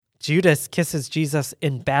Judas kisses Jesus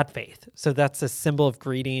in bad faith. So that's a symbol of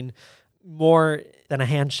greeting, more than a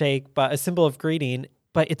handshake, but a symbol of greeting,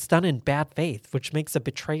 but it's done in bad faith, which makes a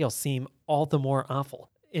betrayal seem all the more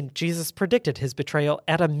awful. And Jesus predicted his betrayal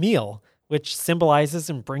at a meal, which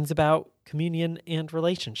symbolizes and brings about communion and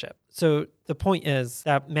relationship. So the point is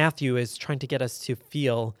that Matthew is trying to get us to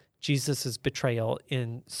feel Jesus' betrayal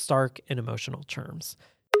in stark and emotional terms.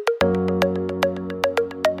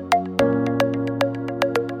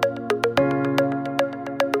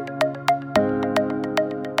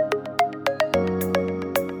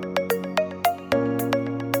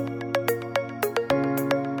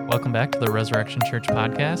 Welcome back to the Resurrection Church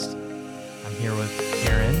podcast. I'm here with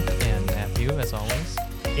Aaron and Matthew, as always.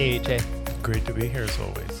 Hey, Jay. Great to be here, as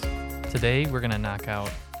always. Today, we're going to knock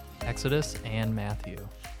out Exodus and Matthew.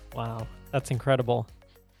 Wow, that's incredible.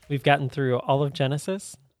 We've gotten through all of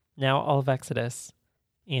Genesis, now all of Exodus,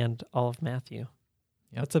 and all of Matthew.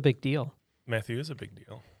 Yep. That's a big deal. Matthew is a big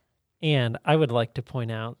deal. And I would like to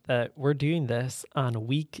point out that we're doing this on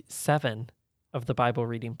week 7 of the Bible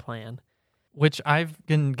reading plan. Which I've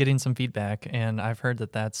been getting some feedback, and I've heard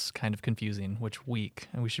that that's kind of confusing, which week.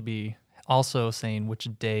 And we should be also saying which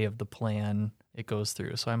day of the plan it goes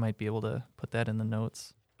through. So I might be able to put that in the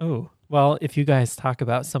notes. Oh, well, if you guys talk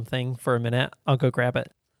about something for a minute, I'll go grab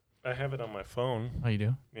it. I have it on my phone. Oh, you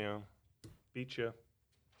do? Yeah. Beat you.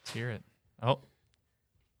 Let's hear it. Oh,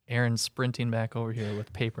 Aaron's sprinting back over here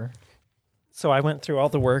with paper. So I went through all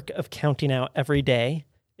the work of counting out every day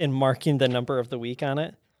and marking the number of the week on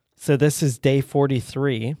it. So this is day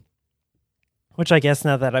 43, which I guess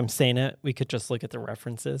now that I'm saying it, we could just look at the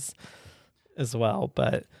references as well.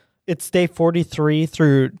 But it's day 43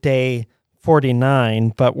 through day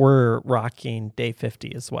 49, but we're rocking day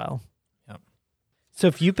 50 as well. Yep. So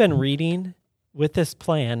if you've been reading with this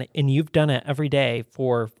plan and you've done it every day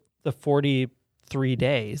for the 43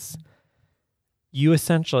 days, you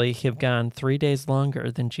essentially have gone 3 days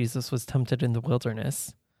longer than Jesus was tempted in the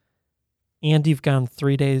wilderness. And you've gone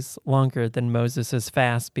 3 days longer than Moses'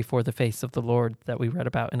 fast before the face of the Lord that we read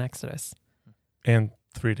about in Exodus. And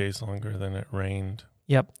 3 days longer than it rained.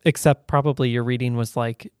 Yep, except probably your reading was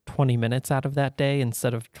like 20 minutes out of that day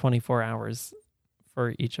instead of 24 hours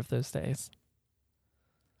for each of those days.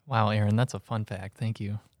 Wow, Aaron, that's a fun fact. Thank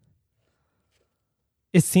you.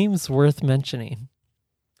 It seems worth mentioning.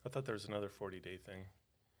 I thought there was another 40-day thing.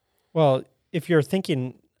 Well, if you're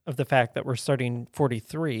thinking of the fact that we're starting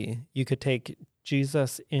 43, you could take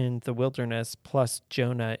Jesus in the wilderness plus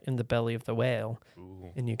Jonah in the belly of the whale, Ooh.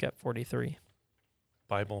 and you get 43.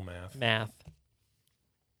 Bible math. Math.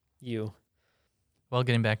 You. Well,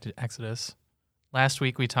 getting back to Exodus, last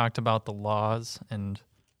week we talked about the laws and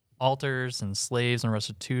altars and slaves and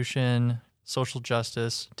restitution, social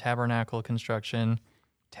justice, tabernacle construction,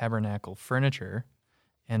 tabernacle furniture.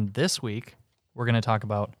 And this week, we're going to talk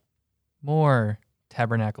about more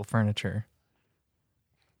tabernacle furniture.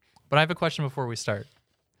 But I have a question before we start.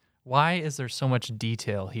 Why is there so much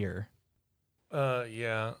detail here?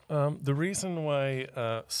 The reason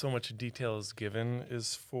why so much detail is given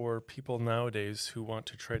is for people nowadays who want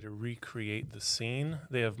to try to recreate the scene.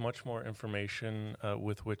 They have much more information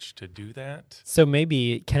with which to do that. So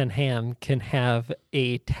maybe Ken Ham can have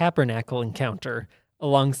a tabernacle encounter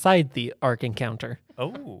alongside the ark encounter.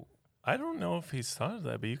 Oh, I don't know if he's thought of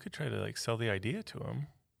that, but you could try to sell the idea to him.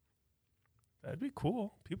 That'd be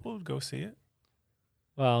cool. People would go see it.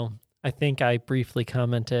 Well, I think I briefly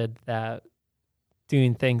commented that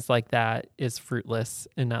doing things like that is fruitless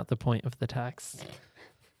and not the point of the text.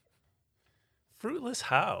 Fruitless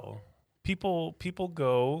how? People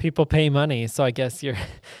go. People pay money, so I guess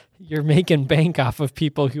you're making bank off of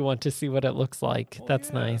people who want to see what it looks like. Well, That's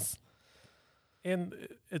yeah. nice. And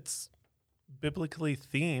it's biblically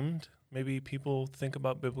themed. Maybe people think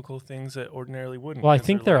about biblical things that ordinarily wouldn't. Well, I 'cause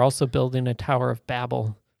think they're also building a Tower of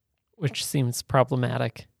Babel, which seems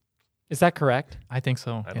problematic. Is that correct? I think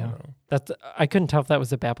so. I don't know. I couldn't tell if that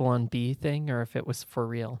was a Babylon Bee thing or if it was for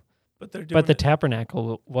real. But they're doing But the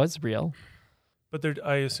tabernacle was real.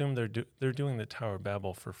 I assume they're doing the Tower of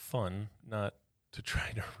Babel for fun, not to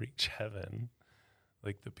try to reach heaven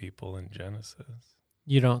like the people in Genesis.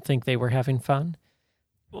 You don't think they were having fun?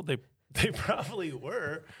 Well, they probably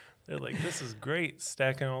were. They're like, this is great,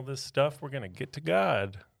 stacking all this stuff. We're going to get to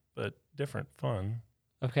God, but different fun.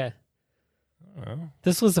 Okay. I don't know.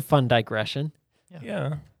 This was a fun digression.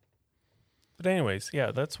 Yeah. But anyways,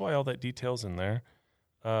 yeah, that's why all that detail's in there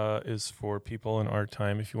is for people in our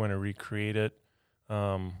time. If you want to recreate it,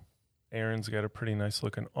 Aaron's got a pretty nice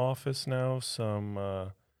looking office now.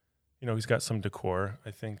 He's got some decor.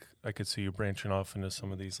 I think I could see you branching off into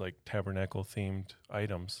some of these like tabernacle themed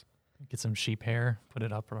items. Get some sheep hair, put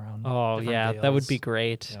it up around. Oh, different yeah, that would be veils.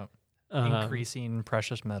 great. Yep. Um, Increasing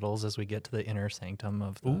precious metals as we get to the inner sanctum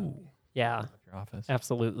of Yeah, your office.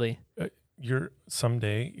 absolutely.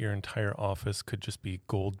 Someday your entire office could just be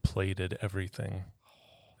gold plated everything.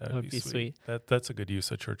 That would be sweet. That's a good use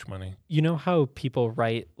of church money. You know how people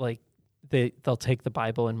write, like, they'll take the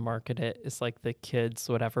Bible and market it as like the kids'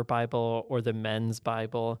 whatever Bible or the men's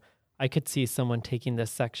Bible. I could see someone taking this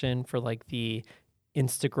section for like the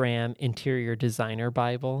Instagram interior designer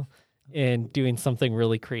Bible and doing something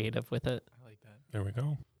really creative with it. I like that. There we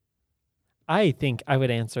go. I think I would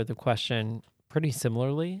answer the question pretty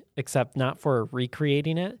similarly, except not for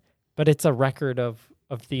recreating it, but it's a record of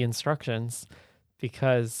the instructions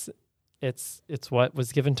because it's what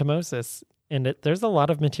was given to Moses. And there's a lot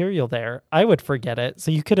of material there. I would forget it.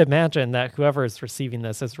 So you could imagine that whoever is receiving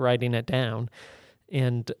this is writing it down.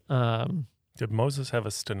 And, Did Moses have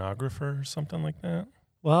a stenographer or something like that?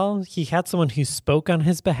 well, he had someone who spoke on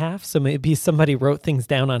his behalf. So maybe somebody wrote things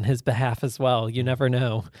down on his behalf as well. You never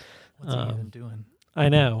know. What's he even doing? I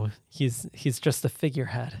know. He's just a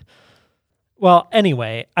figurehead. Well,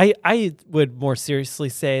 anyway, I would more seriously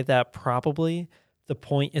say that probably the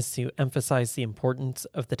point is to emphasize the importance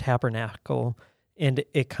of the tabernacle, and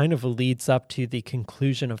it kind of leads up to the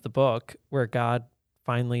conclusion of the book where God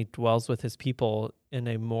finally dwells with his people in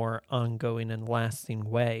a more ongoing and lasting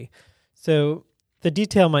way. So the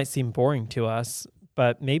detail might seem boring to us,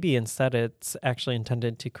 but maybe instead it's actually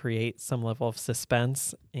intended to create some level of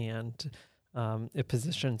suspense, and it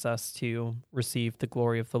positions us to receive the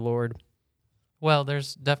glory of the Lord. Well,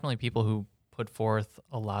 there's definitely people who put forth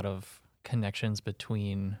a lot of connections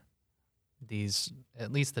between these,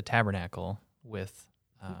 at least the tabernacle, with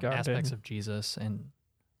Garden. aspects of Jesus and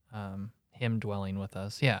him dwelling with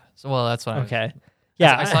us. Yeah. So, well, that's what Okay.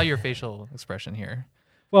 I saw your facial expression here.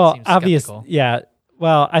 Well, Seems obviously, skeptical. yeah.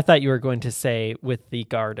 Well, I thought you were going to say with the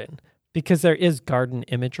garden, because there is garden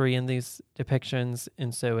imagery in these depictions.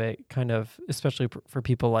 And so it kind of, especially for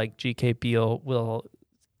people like G.K. Beale, will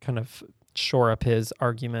kind of shore up his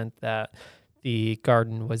argument that the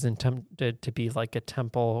garden was intended to be like a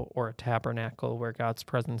temple or a tabernacle where God's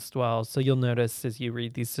presence dwells. So you'll notice as you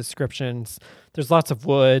read these descriptions, there's lots of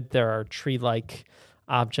wood, there are tree-like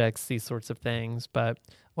objects, these sorts of things. But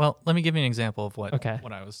Well, let me give you an example of what Okay.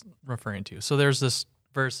 I was referring to. So there's this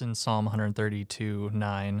verse in Psalm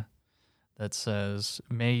 132:9 that says,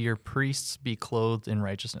 "May your priests be clothed in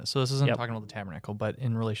righteousness." So this isn't Yep. talking about the tabernacle, but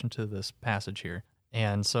in relation to this passage here.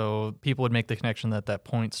 And so people would make the connection that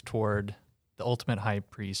points toward the ultimate high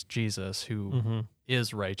priest, Jesus, who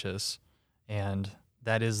is righteous, and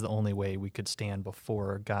that is the only way we could stand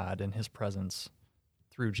before God in his presence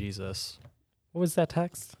through Jesus. what was that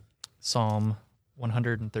text? Psalm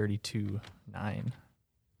 132:9.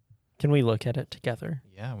 Can we look at it together?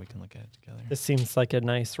 Yeah, we can look at it together. This seems like a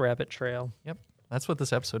nice rabbit trail. That's what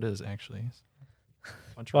this episode is, actually.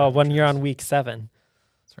 Bunch of Well, rabbit when you're trails. on week 7,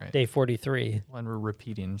 That's right. day 43. When we're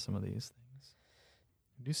repeating some of these things.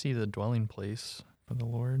 You do see the dwelling place for the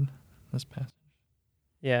Lord in this passage.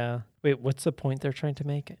 Yeah. Wait, what's the point they're trying to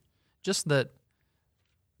make? Just that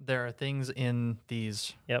there are things in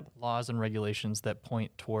these Yep. laws and regulations that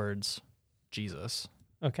point towards Jesus.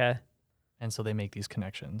 Okay. And so they make these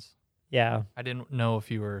connections. Yeah. I didn't know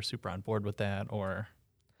if you were super on board with that or...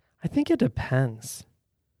 I think it depends.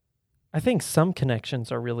 I think some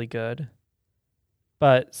connections are really good,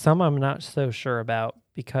 but some I'm not so sure about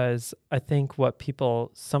because I think what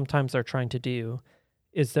people sometimes are trying to do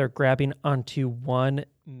is they're grabbing onto one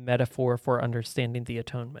metaphor for understanding the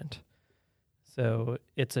atonement. So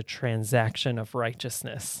it's a transaction of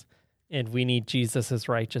righteousness, and we need Jesus'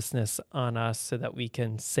 righteousness on us so that we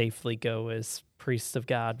can safely go as priests of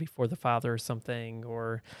God before the Father or something,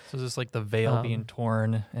 or So is this like the veil being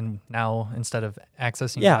torn, and now instead of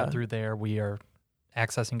accessing Yeah. God through there, we are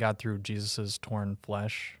accessing God through Jesus' torn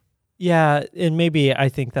flesh? yeah, and maybe I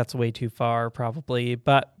think that's way too far, probably.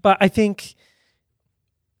 But I think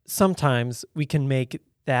sometimes we can make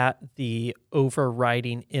that the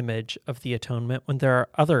overriding image of the atonement when there are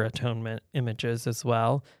other atonement images as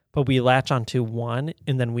well. But we latch onto one,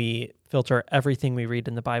 and then we filter everything we read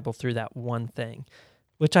in the Bible through that one thing,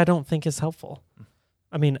 which I don't think is helpful.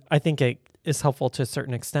 I mean, I think it is helpful to a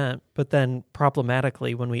certain extent, but then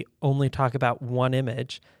problematically, when we only talk about one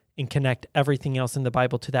image and connect everything else in the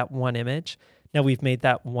Bible to that one image, now we've made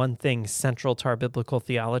that one thing central to our biblical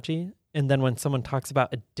theology. And then when someone talks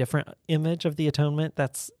about a different image of the atonement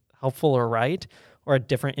that's helpful or right, or a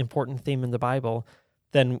different important theme in the Bible,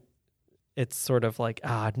 then it's sort of like,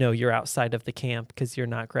 no, you're outside of the camp because you're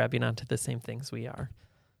not grabbing onto the same things we are.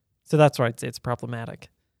 So that's why I'd say it's problematic.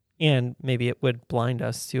 And maybe it would blind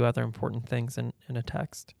us to other important things in a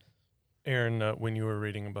text. Aaron, when you were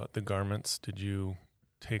reading about the garments, did you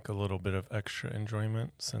take a little bit of extra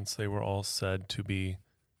enjoyment since they were all said to be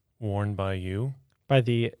worn by you? By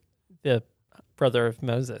the brother of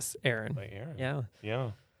Moses, Aaron. By Aaron. Yeah.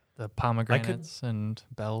 Yeah. The pomegranates and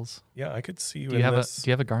bells. Yeah, I could see you Do you in have this. do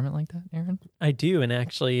you have a garment like that, Aaron? I do. And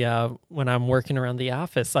actually, when I'm working around the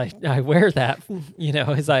office, I wear that,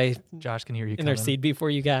 as I Josh can hear you. intercede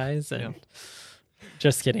before you guys. And Yeah.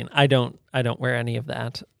 just kidding. I don't wear any of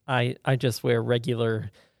that. I just wear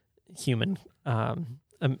regular human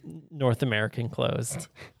North American clothes.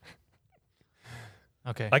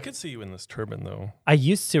 Okay. I could see you in this turban, though. I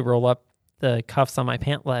used to roll up the cuffs on my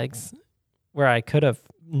pant legs where I could have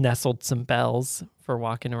nestled some bells for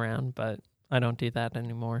walking around, but I don't do that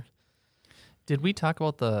anymore. Did we talk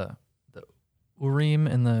about the Urim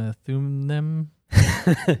and the Thummim?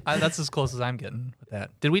 That's as close as I'm getting with that.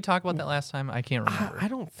 Did we talk about that last time? I can't remember. I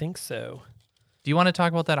don't think so. Do you want to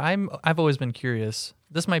talk about that? I've always been curious.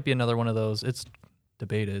 This might be another one of those. It's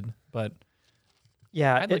debated, but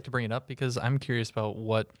Yeah, I'd like to bring it up because I'm curious about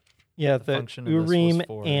what the function of this was Urim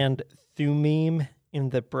for. and Thummim in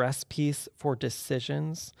the breastpiece for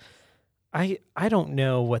decisions. I don't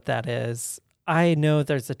know what that is. I know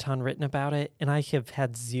there's a ton written about it, and I have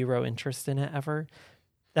had zero interest in it ever.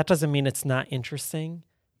 That doesn't mean it's not interesting.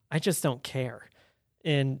 I just don't care.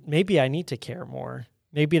 And maybe I need to care more.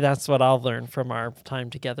 Maybe that's what I'll learn from our time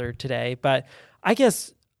together today. But I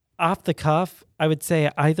guess off the cuff, I would say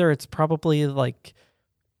either it's probably like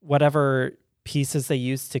whatever pieces they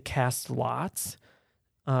use to cast lots.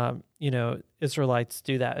 Israelites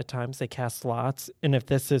do that at times. They cast lots. And if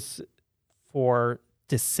this is for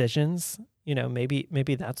decisions,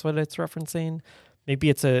 maybe that's what it's referencing. Maybe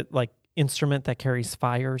it's a instrument that carries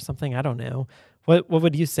fire or something. I don't know. What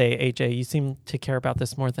would you say, AJ? You seem to care about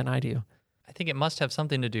this more than I do. I think it must have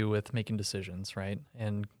something to do with making decisions, right?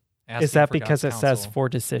 And asking Is that for because God's it says counsel. for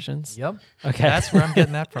decisions? Yep. Okay. That's where I'm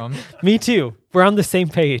getting that from. Me too. We're on the same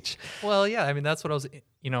page. Well, yeah. I mean, that's what I was,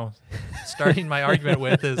 starting my argument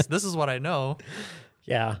with is this is what I know.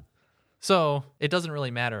 Yeah. So it doesn't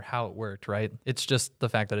really matter how it worked, right? It's just the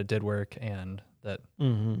fact that it did work and that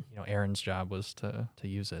Aaron's job was to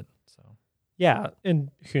use it. So Yeah,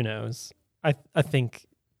 and who knows? I think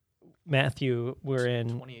Matthew we're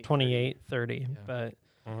in 28:30, but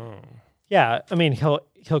yeah, I mean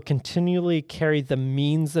he'll continually carry the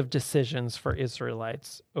means of decisions for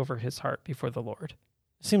Israelites over his heart before the Lord.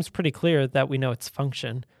 It seems pretty clear that we know its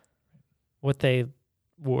function, what they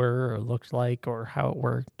were or looked like or how it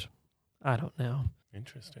worked. I don't know.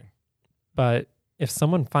 Interesting. But if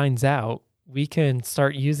someone finds out, we can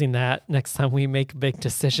start using that next time we make a big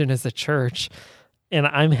decision as a church. And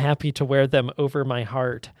I'm happy to wear them over my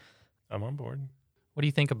heart. I'm on board. what do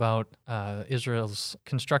you think about Israel's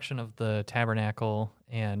construction of the tabernacle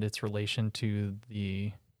and its relation to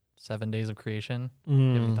the 7 days of creation? Do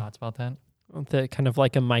you have any thoughts about that? The kind of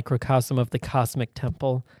like a microcosm of the cosmic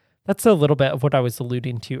temple. That's a little bit of what I was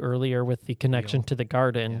alluding to earlier with the connection to the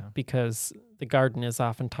garden, because the garden is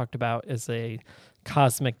often talked about as a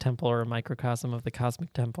cosmic temple or a microcosm of the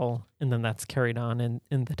cosmic temple, and then that's carried on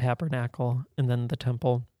in the tabernacle and then the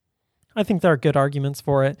temple. I think there are good arguments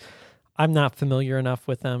for it. I'm not familiar enough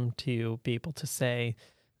with them to be able to say,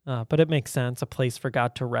 but it makes sense, a place for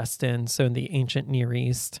God to rest in. So in the ancient Near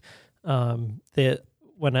East, when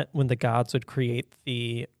the gods would create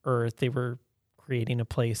the earth, they were creating a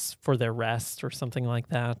place for their rest or something like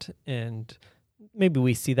that. And maybe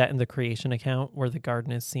we see that in the creation account where the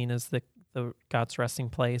garden is seen as the God's resting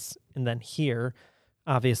place. And then here,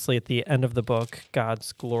 obviously at the end of the book,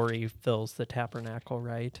 God's glory fills the tabernacle,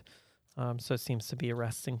 right? So it seems to be a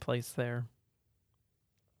resting place there.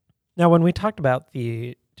 Now, when we talked about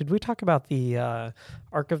did we talk about the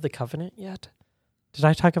Ark of the Covenant yet? Did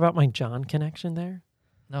I talk about my John connection there?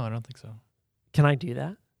 No, I don't think so. Can I do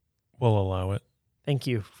that? We'll allow it. Thank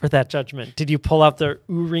you for that judgment. Did you pull out the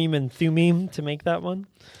Urim and Thummim to make that one?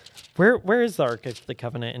 Where is the Ark of the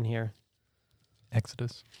Covenant in here?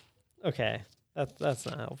 Exodus. Okay, that's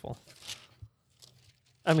not helpful.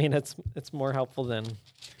 I mean, it's more helpful than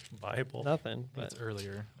Bible. nothing. But It's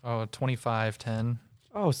earlier. Oh, 25:10.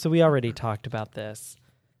 oh, so we already talked about this,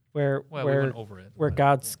 Well, we went over it. where but-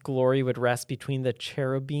 God's glory would rest between the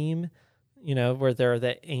cherubim, where there are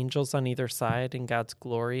the angels on either side, and God's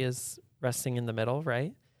glory is resting in the middle,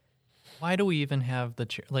 right? Why do we even have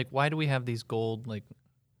why do we have these gold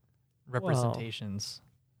representations?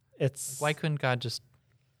 It's Why couldn't God just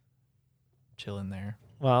chill in there?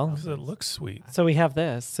 well, Because it looks sweet. so we have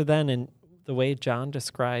this. So then in the way John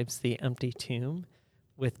describes the empty tomb,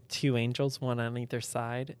 with two angels, one on either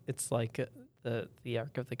side. It's like the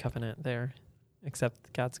Ark of the Covenant there,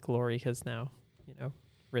 except God's glory has now,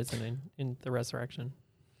 risen in the resurrection.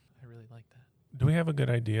 I really like that. Do we have a good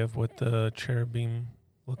idea of what the cherubim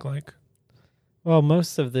look like? Well,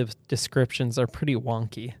 most of the descriptions are pretty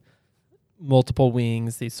wonky. Multiple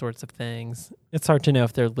wings, these sorts of things. It's hard to know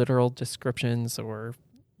if they're literal descriptions or,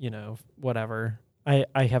 whatever. I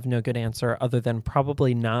have no good answer other than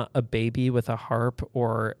probably not a baby with a harp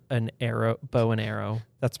or an arrow, bow and arrow.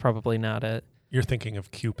 That's probably not it. You're thinking of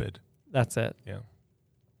Cupid. That's it. Yeah.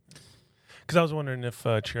 Because I was wondering if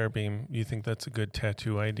cherubim, you think that's a good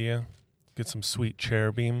tattoo idea? Get some sweet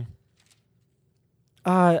cherubim.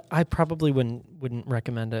 I probably wouldn't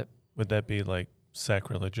recommend it. Would that be like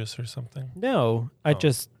sacrilegious or something? No, Oh.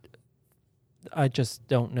 I just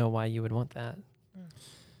don't know why you would want that.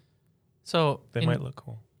 So They might look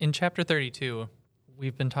cool. in chapter 32,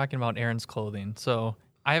 we've been talking about Aaron's clothing. So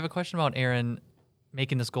I have a question about Aaron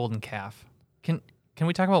making this golden calf. Can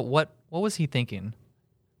we talk about what was he thinking?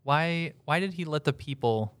 Why did he let the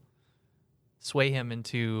people sway him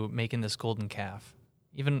into making this golden calf?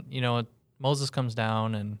 Even, Moses comes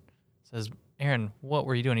down and says, Aaron, what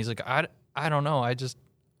were you doing? He's like, I don't know.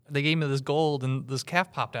 They gave me this gold and this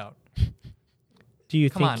calf popped out. Do you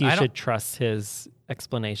Come think on, you I don't- should trust his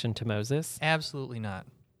explanation to Moses? Absolutely not.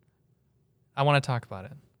 I want to talk about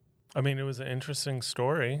it. I mean, it was an interesting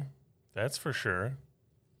story. That's for sure.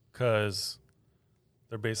 Because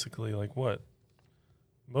they're basically like, what?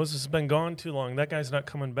 Moses has been gone too long. That guy's not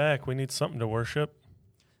coming back. We need something to worship.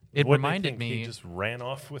 It What, they reminded think me. he just ran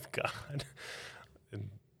off with God. And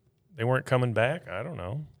they weren't coming back. I don't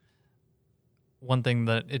know. One thing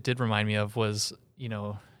that it did remind me of was,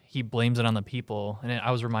 he blames it on the people. And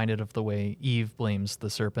I was reminded of the way Eve blames the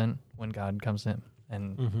serpent when God comes in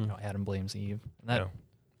and Adam blames Eve. And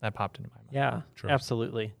that popped into my mind. Yeah, True.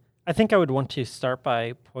 absolutely. I think I would want to start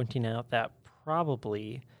by pointing out that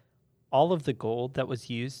probably all of the gold that was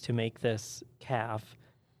used to make this calf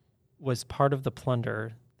was part of the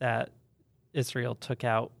plunder that Israel took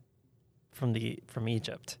out from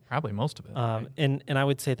Egypt. Probably most of it. Right? And I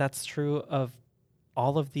would say that's true of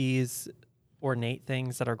all of these ornate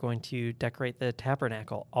things that are going to decorate the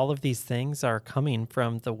tabernacle. All of these things are coming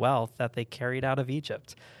from the wealth that they carried out of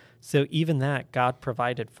Egypt. So even that, God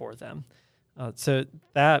provided for them. So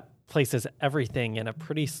that places everything in a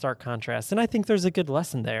pretty stark contrast. And I think there's a good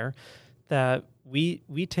lesson there that we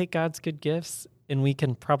take God's good gifts and we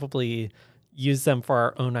can probably use them for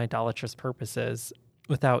our own idolatrous purposes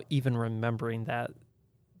without even remembering that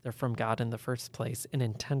they're from God in the first place and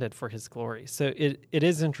intended for his glory. So it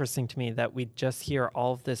is interesting to me that we just hear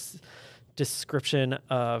all of this description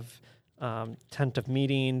of tent of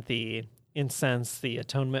meeting, the incense, the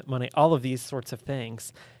atonement money, all of these sorts of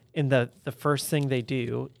things. And the first thing they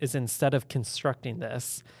do is instead of constructing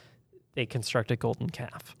this, they construct a golden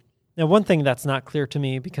calf. Now, one thing that's not clear to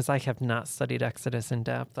me, because I have not studied Exodus in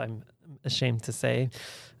depth, I'm ashamed to say,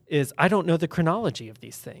 is I don't know the chronology of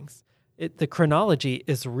these things. The chronology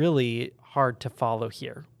is really hard to follow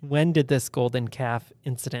here. When did this golden calf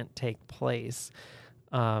incident take place?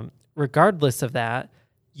 Regardless of that,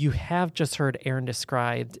 you have just heard Aaron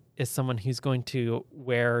described as someone who's going to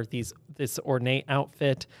wear this ornate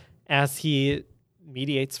outfit as he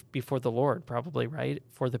mediates before the Lord, probably, right,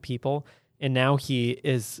 for the people. And now he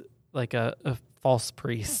is like a false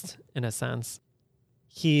priest in a sense.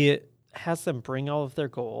 He has them bring all of their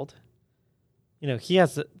gold. He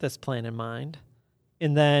has this plan in mind.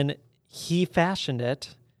 And then he fashioned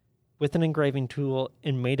it with an engraving tool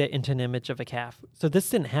and made it into an image of a calf. So this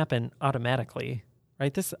didn't happen automatically,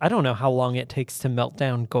 right? I don't know how long it takes to melt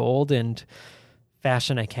down gold and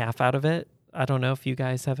fashion a calf out of it. I don't know if you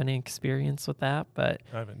guys have any experience with that, but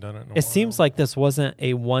I haven't done it in a while. it seems like this wasn't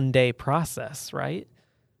a one-day process, right?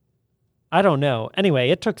 I don't know. Anyway,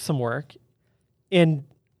 it took some work. And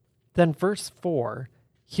then verse 4,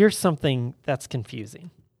 here's something that's confusing.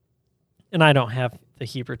 And I don't have the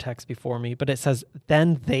Hebrew text before me, but it says,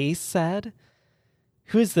 then they said.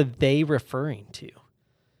 Who is the they referring to?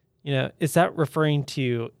 Is that referring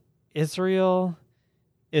to Israel?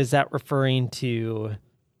 Is that referring to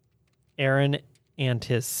Aaron and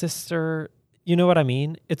his sister? You know what I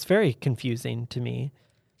mean? It's very confusing to me.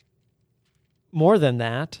 More than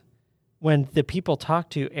that, when the people talk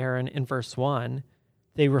to Aaron in verse 1,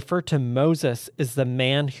 they refer to Moses as the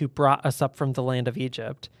man who brought us up from the land of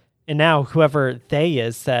Egypt. And now whoever they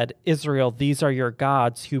is said, Israel, these are your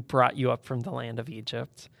gods who brought you up from the land of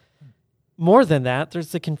Egypt. More than that,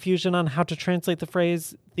 there's the confusion on how to translate the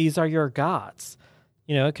phrase, these are your gods.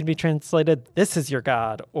 It can be translated, this is your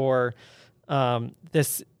God, or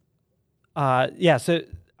this So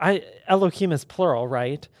Elohim is plural,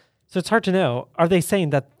 right? So it's hard to know. Are they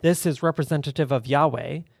saying that this is representative of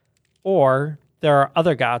Yahweh, or there are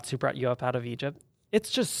other gods who brought you up out of Egypt? It's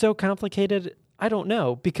just so complicated. I don't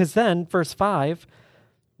know. Because then, verse 5,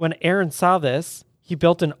 when Aaron saw this, he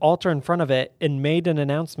built an altar in front of it and made an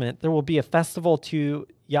announcement. There will be a festival to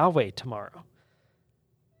Yahweh tomorrow.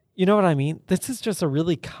 You know what I mean? This is just a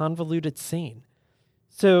really convoluted scene.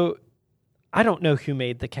 So I don't know who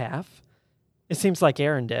made the calf. It seems like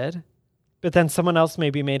Aaron did. But then someone else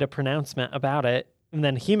maybe made a pronouncement about it. And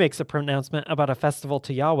then he makes a pronouncement about a festival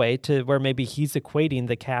to Yahweh, to where maybe he's equating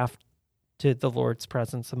the calf to the Lord's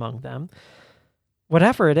presence among them.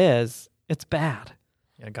 Whatever it is, it's bad.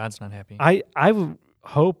 Yeah, God's not happy. I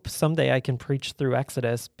hope someday I can preach through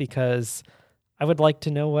Exodus, because I would like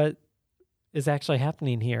to know what is actually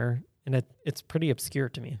happening here. And it's pretty obscure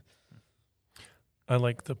to me. I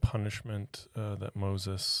like the punishment that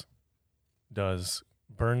Moses does.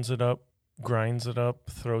 Burns it up, grinds it up,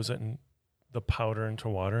 throws it in the powder into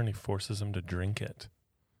water, and he forces them to drink it.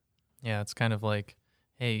 Yeah, it's kind of like,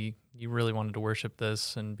 hey, you really wanted to worship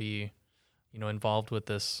this and be, involved with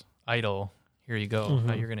this idol. Here you go. Mm-hmm.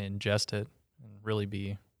 Now you're going to ingest it and really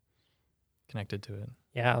be connected to it.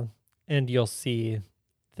 Yeah, and you'll see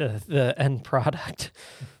the end product,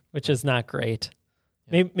 which is not great.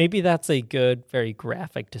 Yeah. Maybe that's a good, very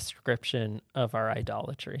graphic description of our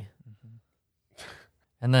idolatry.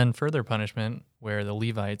 And then further punishment, where the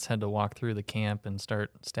Levites had to walk through the camp and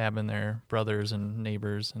start stabbing their brothers and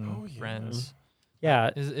neighbors and friends.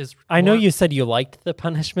 Yeah, Is I know you said you liked the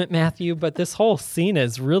punishment, Matthew, but this whole scene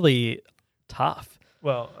is really tough.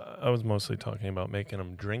 Well, I was mostly talking about making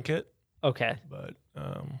them drink it. Okay. But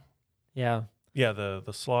Yeah. yeah, the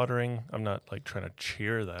slaughtering, I'm not like trying to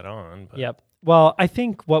cheer that on. But Yep. Well, I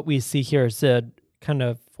think what we see here is a kind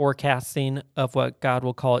of forecasting of what God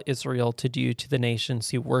will call Israel to do to the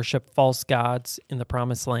nations who worship false gods in the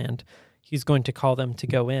promised land. He's going to call them to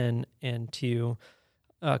go in and to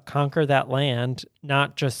conquer that land,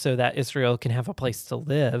 not just so that Israel can have a place to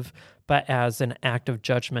live, but as an act of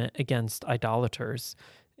judgment against idolaters.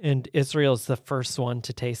 And Israel is the first one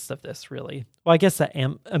to taste of this, really. Well, I guess the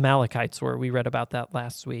Amalekites were. We read about that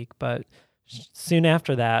last week, but soon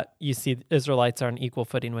after that, you see the Israelites are on equal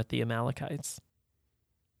footing with the Amalekites.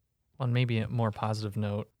 On maybe a more positive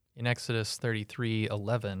note, in Exodus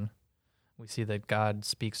 33:11, we see that God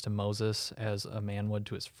speaks to Moses as a man would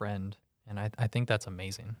to his friend. And I think that's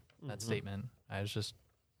amazing, that statement. I was just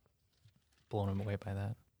blown away by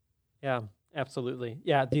that. Yeah, absolutely.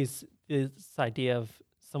 Yeah, this idea of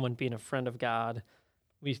someone being a friend of God.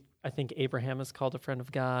 I think Abraham is called a friend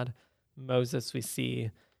of God. Moses we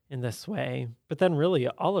see in this way. But then really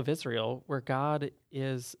all of Israel, where God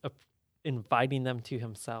is inviting them to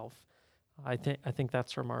himself. I think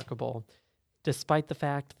that's remarkable, despite the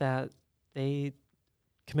fact that they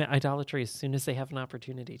commit idolatry as soon as they have an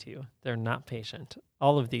opportunity to. They're not patient.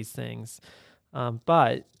 All of these things.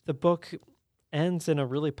 But the book ends in a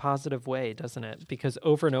really positive way, doesn't it? Because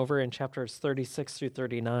over and over in chapters 36 through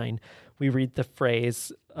 39, we read the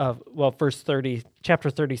phrase of, chapter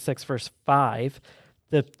 36, verse 5,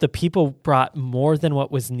 the people brought more than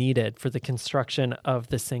what was needed for the construction of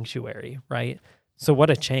the sanctuary, right? So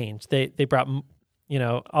what a change. They brought,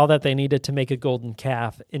 all that they needed to make a golden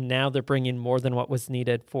calf, and now they're bringing more than what was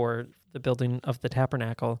needed for the building of the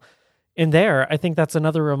tabernacle. And there, I think that's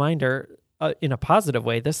another reminder, in a positive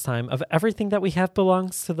way this time, of everything that we have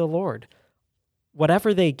belongs to the Lord.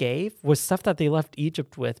 Whatever they gave was stuff that they left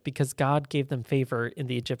Egypt with because God gave them favor in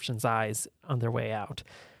the Egyptians' eyes on their way out.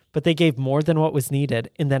 But they gave more than what was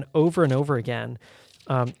needed. And then over and over again,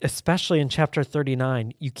 especially in chapter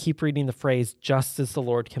 39, you keep reading the phrase, just as the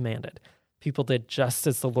Lord commanded. People did just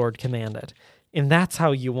as the Lord commanded. And that's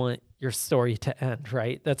how you want your story to end,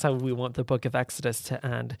 right? That's how we want the book of Exodus to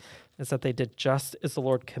end, is that they did just as the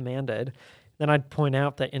Lord commanded. Then I'd point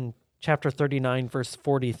out that in chapter 39, verse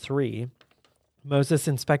 43, Moses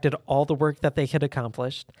inspected all the work that they had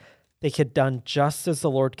accomplished. They had done just as the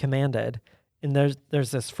Lord commanded. And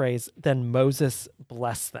there's this phrase, then Moses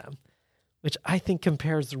blessed them, which I think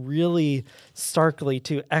compares really starkly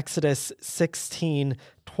to Exodus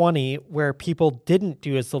 16:20, where people didn't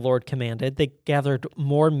do as the Lord commanded. They gathered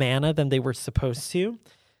more manna than they were supposed to.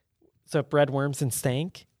 So bread, worms, and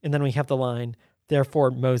stank. And then we have the line,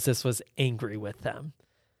 therefore Moses was angry with them.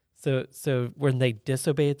 So when they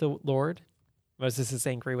disobeyed the Lord, Moses is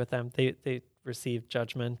angry with them. They receive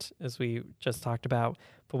judgment, as we just talked about.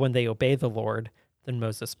 But when they obey the Lord, then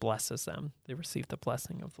Moses blesses them. They receive the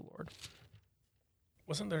blessing of the Lord.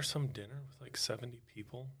 Wasn't there some dinner with like 70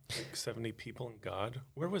 people? Like 70 people and God?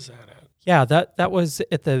 Where was that at? Yeah, that was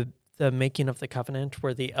at the the making of the covenant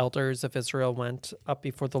where the elders of Israel went up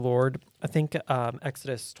before the Lord. I think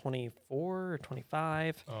Exodus 24 or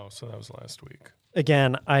 25. Oh, so that was last week.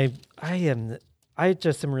 Again, I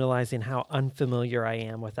just am realizing how unfamiliar I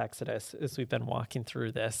am with Exodus as we've been walking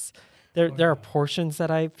through this. There are portions that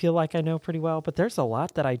I feel like I know pretty well, but there's a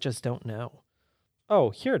lot that I just don't know. Oh,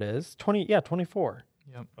 here it is. 24.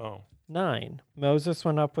 Yep. Oh, 9. Moses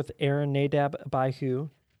went up with Aaron, Nadab, Abihu,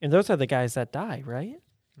 and those are the guys that die, right?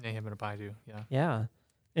 Nahab and Abihu, yeah. Yeah.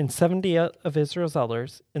 And 70 of Israel's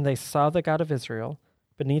elders, and they saw the God of Israel.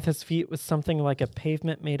 Beneath his feet was something like a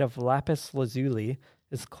pavement made of lapis lazuli,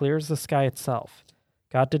 as clear as the sky itself.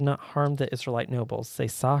 God did not harm the Israelite nobles. They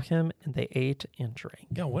saw him, and they ate and drank.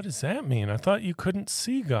 yeah. What does that mean? I thought you couldn't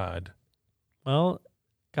see God. Well,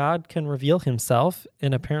 God can reveal himself,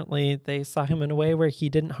 and apparently they saw him in a way where he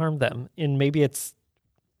didn't harm them. And maybe it's,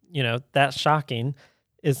 that's shocking,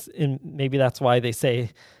 and maybe that's why they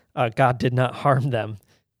say God did not harm them.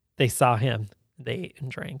 They saw him, they ate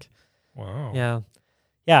and drank. Wow. Yeah.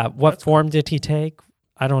 Yeah. What That's form did he take?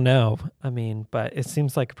 I don't know. I mean, but it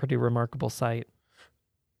seems like a pretty remarkable sight.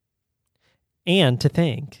 And to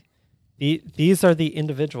think, these are the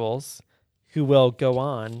individuals who will go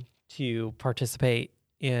on to participate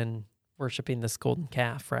in worshiping this golden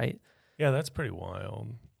calf, right? Yeah, that's pretty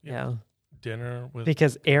wild. Yeah. Dinner with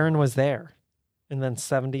Because Aaron was there, and then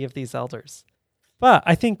 70 of these elders. But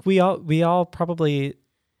I think we all probably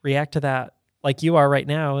react to that like you are right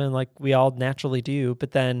now, and like we all naturally do.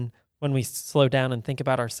 But then when we slow down and think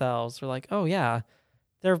about ourselves, we're like, oh yeah,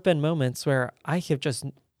 there have been moments where I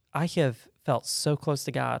have felt so close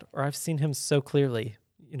to God, or I've seen him so clearly,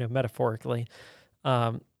 metaphorically.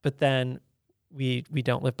 But then we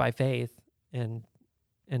don't live by faith, and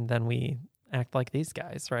then we act like these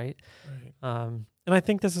guys, right? right. And I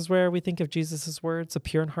think this is where we think of Jesus' words, "A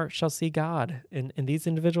pure in heart shall see God." And these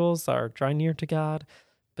individuals are drawing near to God,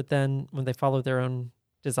 but then when they follow their own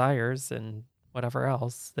desires and whatever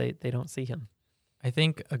else, they don't see him. I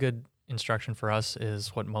think a good instruction for us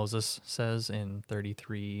is what Moses says in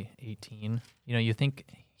 33:18. You think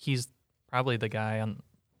he's probably the guy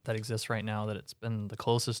that exists right now that it's been the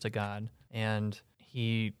closest to God, and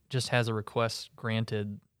he just has a request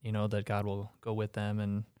granted, that God will go with them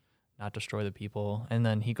and not destroy the people. And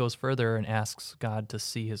then he goes further and asks God to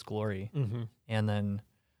see his glory. Mm-hmm. And then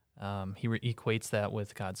he equates that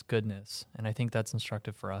with God's goodness. And I think that's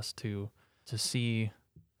instructive for us to see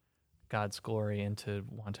God's glory and to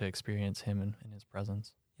want to experience him in his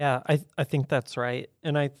presence. Yeah, I think that's right.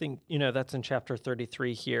 And I think, that's in chapter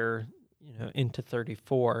 33 here, into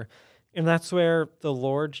 34. And that's where the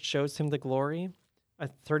Lord shows him the glory.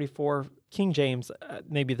 34, King James,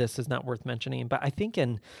 maybe this is not worth mentioning, but I think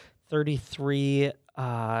in 33,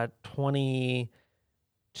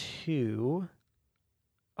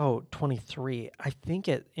 23, I think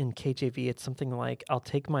in KJV, it's something like, I'll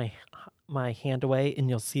take my hand away and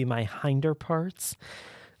you'll see my hinder parts.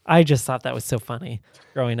 I just thought that was so funny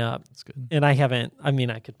growing up. That's good. And I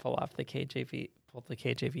could pull the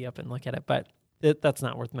KJV up and look at it, but that's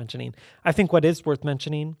not worth mentioning. I think what is worth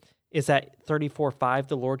mentioning is that 34:5,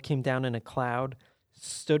 the Lord came down in a cloud,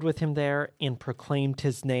 stood with him there, and proclaimed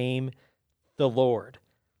his name, the Lord.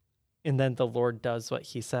 And then the Lord does what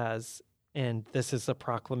he says, and this is a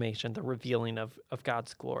proclamation, the revealing of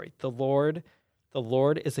God's glory. The Lord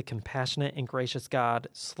is a compassionate and gracious God,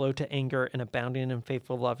 slow to anger and abounding in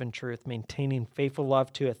faithful love and truth, maintaining faithful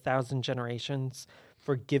love to 1,000 generations,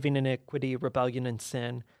 forgiving iniquity, rebellion, and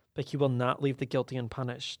sin, but he will not leave the guilty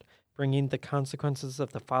unpunished, bringing the consequences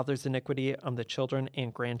of the father's iniquity on the children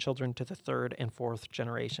and grandchildren to the 3rd and 4th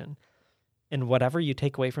generation. And whatever you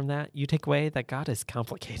take away from that, you take away that God is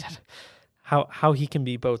complicated. How he can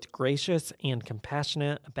be both gracious and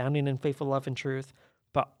compassionate, abounding in faithful love and truth,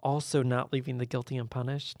 but also not leaving the guilty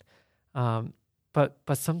unpunished. But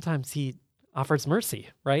sometimes he offers mercy,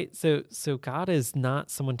 right? So God is not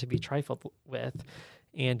someone to be trifled with.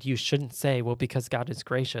 And you shouldn't say, well, because God is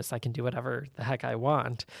gracious, I can do whatever the heck I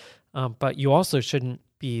want. But you also shouldn't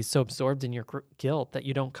be so absorbed in your guilt that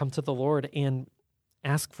you don't come to the Lord and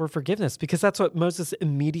ask for forgiveness, because that's what Moses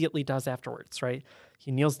immediately does afterwards, right?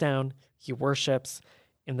 He kneels down, he worships,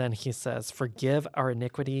 and then he says, forgive our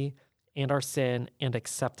iniquity and our sin and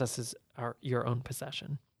accept us as your own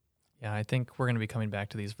possession. Yeah, I think we're going to be coming back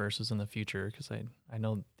to these verses in the future because I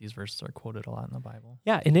know these verses are quoted a lot in the Bible.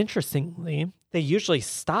 Yeah, and interestingly, they usually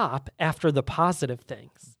stop after the positive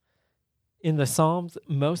things. In the Psalms,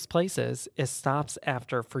 most places, it stops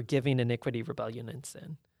after forgiving iniquity, rebellion, and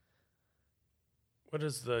sin. What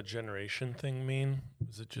does the generation thing mean?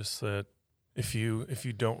 Is it just that if you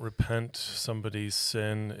don't repent somebody's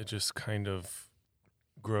sin, it just kind of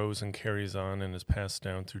grows and carries on and is passed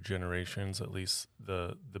down through generations, at least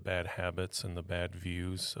the bad habits and the bad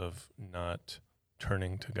views of not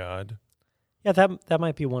turning to God. Yeah, that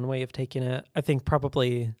might be one way of taking it. I think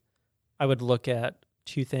probably I would look at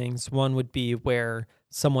two things. One would be where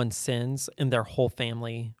someone sins and their whole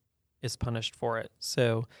family is punished for it.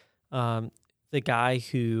 So the guy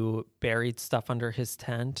who buried stuff under his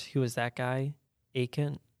tent, who was that guy?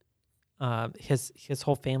 Achan. His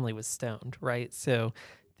whole family was stoned, right? So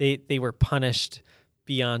they were punished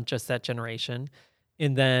beyond just that generation.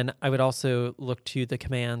 And then I would also look to the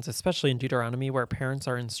commands, especially in Deuteronomy, where parents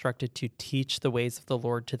are instructed to teach the ways of the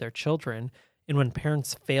Lord to their children. And when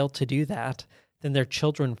parents fail to do that, then their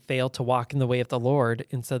children fail to walk in the way of the Lord.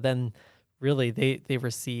 And so then really they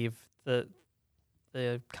receive the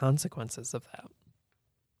consequences of that.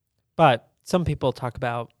 But some people talk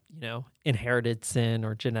about, inherited sin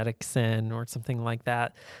or genetic sin or something like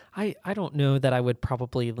that. I don't know that I would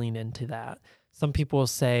probably lean into that. Some people will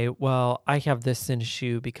say, well, I have this sin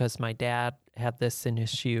issue because my dad had this sin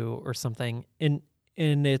issue or something. And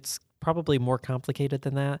it's probably more complicated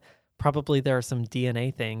than that. Probably there are some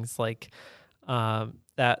DNA things like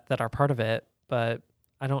that are part of it, but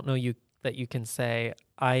I don't know that you can say,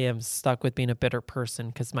 I am stuck with being a bitter person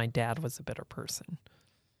because my dad was a bitter person.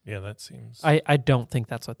 Yeah, that seems... I don't think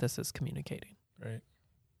that's what this is communicating. Right.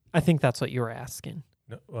 I think that's what you were asking.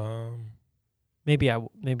 No, Maybe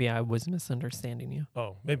I was misunderstanding you.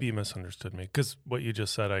 Oh, maybe you misunderstood me. Because what you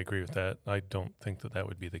just said, I agree with that. I don't think that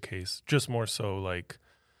would be the case. Just more so like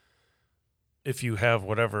if you have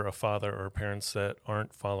a father or parents that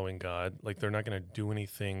aren't following God, like they're not going to do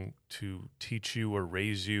anything to teach you or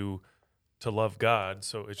raise you to love God.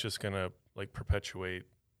 So it's just going to like perpetuate,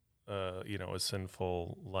 a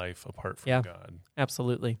sinful life apart from God.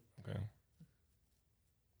 Absolutely. Okay.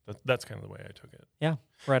 That's kind of the way I took it. Yeah,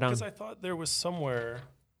 right on. Because I thought there was somewhere,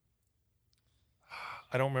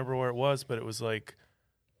 I don't remember where it was, but it was like,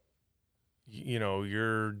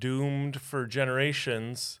 you're doomed for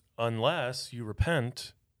generations unless you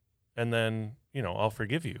repent, and then, I'll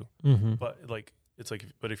forgive you. Mm-hmm. But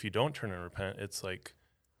but if you don't turn and repent, it's like...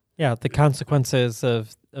 Yeah, the consequences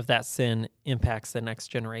of that sin impacts the next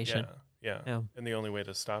generation. Yeah. And the only way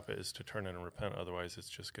to stop it is to turn and repent. Otherwise, it's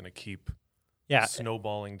just going to keep...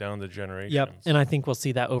 snowballing down the generations. Yep, and I think we'll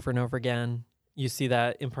see that over and over again. You see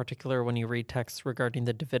that in particular when you read texts regarding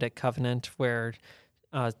the Davidic covenant, where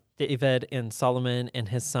David and Solomon and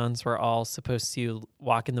his sons were all supposed to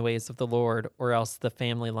walk in the ways of the Lord, or else the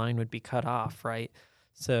family line would be cut off, right?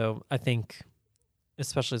 So I think,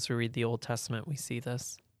 especially as we read the Old Testament, we see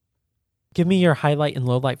this. Give me your highlight and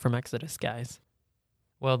lowlight from Exodus, guys.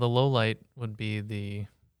 Well, the lowlight would be the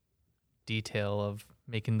detail of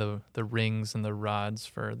making the rings and the rods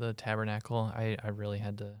for the tabernacle. I really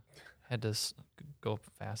had to go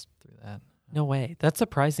fast through that. No way. That's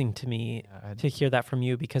surprising to me to hear that from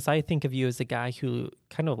you, because I think of you as a guy who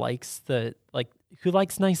kind of likes who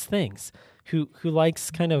likes nice things, who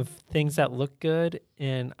likes kind of things that look good,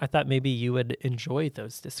 and I thought maybe you would enjoy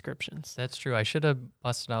those descriptions. That's true. I should have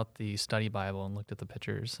busted out the study Bible and looked at the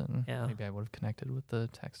pictures, and maybe I would have connected with the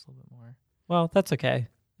text a little bit more. Well, that's okay.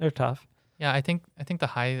 They're tough. Yeah, I think the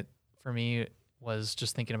high for me was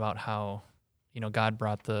just thinking about how, God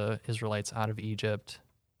brought the Israelites out of Egypt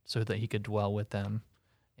so that he could dwell with them.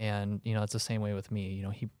 And, it's the same way with me.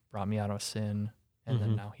 He brought me out of sin, and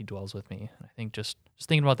then now he dwells with me. And I think just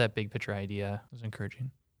thinking about that big picture idea was encouraging.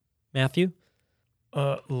 Matthew?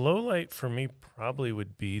 Low light for me probably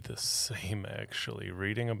would be the same, actually.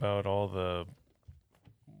 Reading about all the,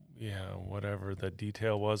 whatever the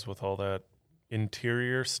detail was with all that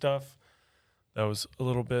interior stuff. That was a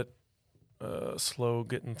little bit slow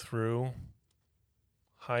getting through.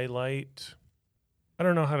 Highlight, I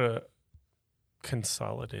don't know how to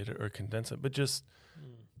consolidate it or condense it, but just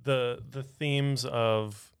the themes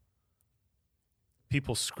of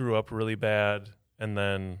people screw up really bad, and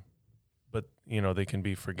then, but they can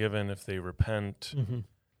be forgiven if they repent,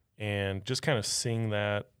 and just kind of seeing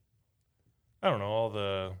that. I don't know, all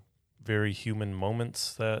the very human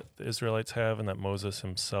moments that the Israelites have and that Moses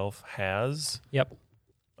himself has. Yep.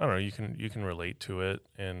 I don't know, you can relate to it,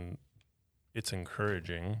 and it's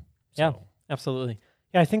encouraging. Yeah, absolutely.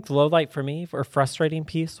 Yeah, I think the low light for me, or frustrating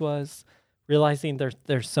piece, was realizing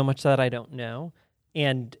there's so much that I don't know,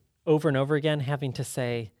 and over again having to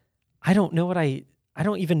say, I don't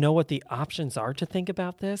even know what the options are to think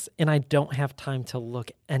about this, and I don't have time to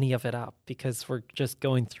look any of it up because we're just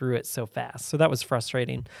going through it so fast. So that was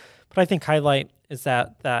frustrating. But I think highlight is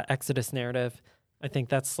that Exodus narrative. I think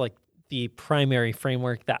that's like the primary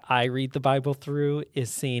framework that I read the Bible through,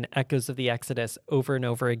 is seeing echoes of the Exodus over and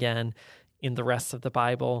over again in the rest of the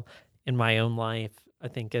Bible, in my own life, I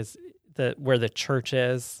think is where the church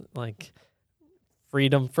is, like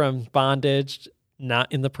freedom from bondage,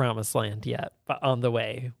 not in the promised land yet, but on the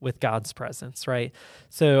way with God's presence, right?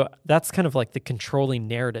 So that's kind of like the controlling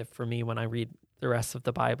narrative for me when I read the rest of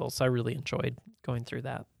the Bible. So I really enjoyed going through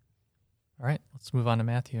that. All right, let's move on to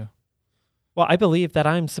Matthew. Well, I believe that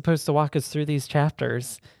I'm supposed to walk us through these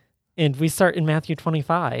chapters, and we start in Matthew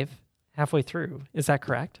 25, halfway through. Is that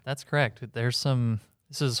correct? That's correct.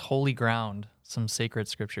 This is holy ground, some sacred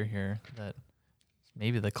scripture here that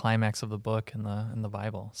maybe the climax of the book in the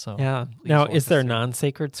Bible. So yeah. please Now, walk is us there through.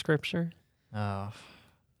 non-sacred scripture? Oh,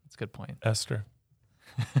 that's a good point. Esther.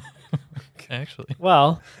 Actually.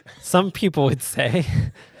 Well, some people would say,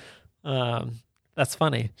 that's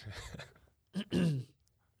funny.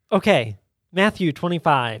 Okay, Matthew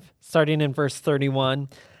 25, starting in verse 31.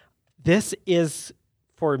 This is,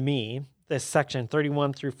 for me, this section,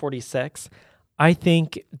 31 through 46, I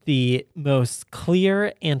think the most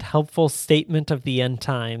clear and helpful statement of the end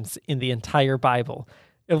times in the entire Bible,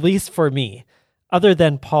 at least for me, other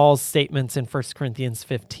than Paul's statements in 1 Corinthians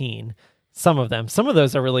 15. Some of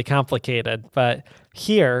those are really complicated, but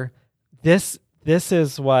here, this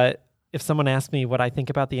is what, if someone asked me what I think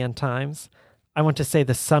about the end times, I want to say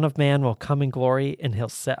the Son of Man will come in glory and he'll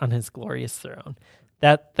sit on his glorious throne.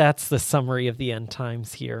 That's the summary of the end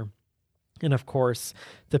times here. And of course,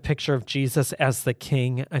 the picture of Jesus as the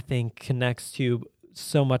king, I think, connects to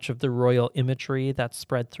so much of the royal imagery that's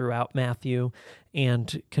spread throughout Matthew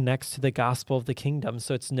and connects to the gospel of the kingdom.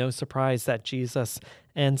 So it's no surprise that Jesus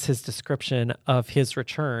ends his description of his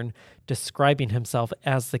return describing himself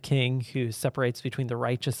as the king who separates between the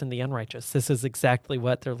righteous and the unrighteous. This is exactly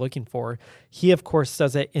what they're looking for. He, of course,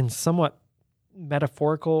 does it in somewhat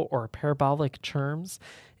metaphorical or parabolic terms.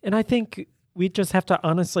 And I think we just have to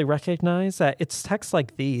honestly recognize that it's texts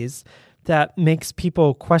like these that makes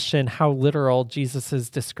people question how literal Jesus's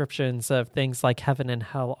descriptions of things like heaven and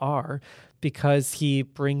hell are, because he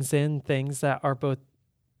brings in things that are both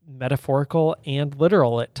metaphorical and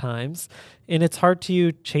literal at times. And it's hard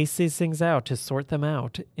to chase these things out, to sort them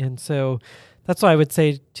out. And so that's why I would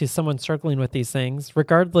say to someone struggling with these things,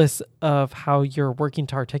 regardless of how you're working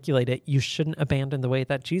to articulate it, you shouldn't abandon the way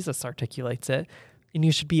that Jesus articulates it. And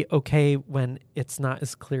you should be okay when it's not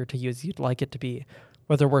as clear to you as you'd like it to be,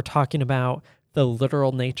 whether we're talking about the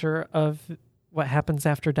literal nature of what happens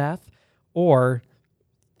after death or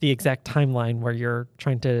the exact timeline where you're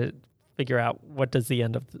trying to figure out what does the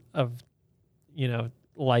end of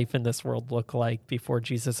life in this world look like before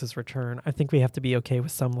Jesus' return. I think we have to be okay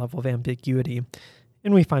with some level of ambiguity,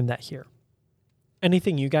 and we find that here.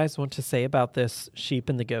 Anything you guys want to say about this sheep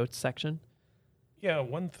and the goats section? Yeah,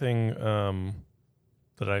 one thing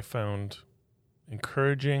that I found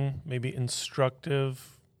encouraging, maybe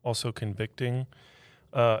instructive, also convicting,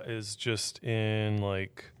 is just in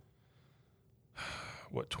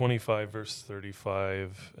 25 verse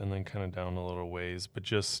 35, and then kind of down a little ways, but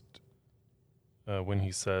just when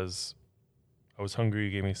he says, I was hungry,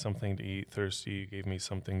 you gave me something to eat, thirsty, you gave me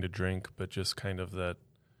something to drink, but just kind of that,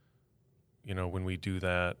 when we do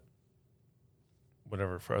that,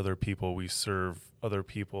 whatever, for other people, we serve other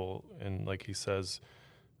people, and like he says,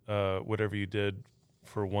 whatever you did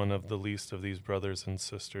for one of the least of these brothers and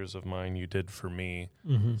sisters of mine, you did for me.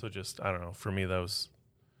 Mm-hmm. So just, I don't know, for me, that was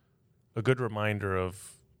a good reminder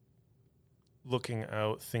of looking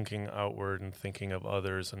out, thinking outward, and thinking of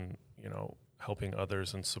others, and, helping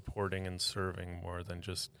others and supporting and serving more than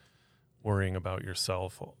just worrying about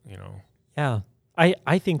yourself, Yeah.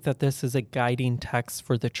 I think that this is a guiding text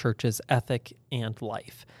for the church's ethic and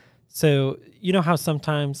life. So, you know how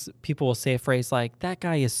sometimes people will say a phrase like, that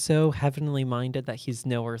guy is so heavenly minded that he's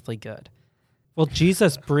no earthly good. Well,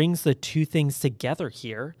 Jesus brings the two things together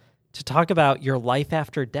here to talk about your life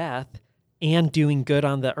after death and doing good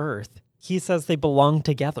on the earth. He says they belong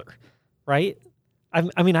together, right?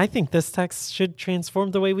 I think this text should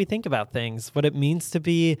transform the way we think about things, what it means to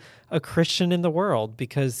be a Christian in the world,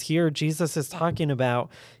 because here Jesus is talking about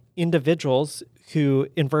individuals who,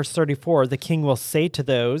 in verse 34, the king will say to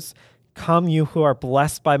those, come you who are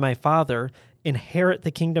blessed by my Father, inherit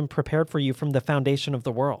the kingdom prepared for you from the foundation of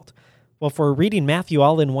the world. Well, if we're reading Matthew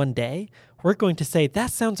all in one day, we're going to say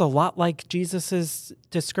that sounds a lot like Jesus's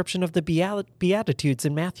description of the Beatitudes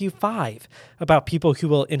in Matthew 5 about people who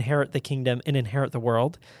will inherit the kingdom and inherit the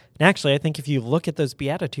world. And actually, I think if you look at those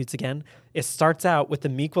Beatitudes again, it starts out with the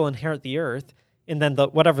meek will inherit the earth, and then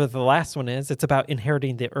whatever the last one is, it's about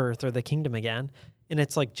inheriting the earth or the kingdom again. And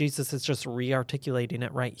it's like Jesus is just re-articulating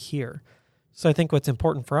it right here. So I think what's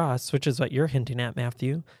important for us, which is what you're hinting at,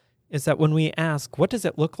 Matthew, is that when we ask, what does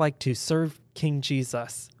it look like to serve King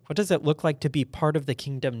Jesus? What does it look like to be part of the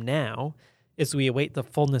kingdom now as we await the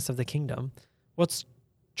fullness of the kingdom? What's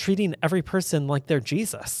treating every person like they're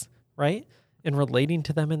Jesus, right? And relating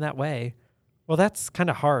to them in that way. Well, that's kind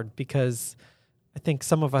of hard because I think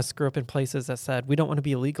some of us grew up in places that said, we don't want to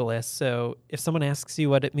be legalists. So if someone asks you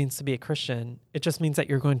what it means to be a Christian, it just means that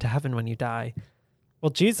you're going to heaven when you die. Well,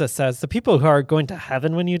 Jesus says the people who are going to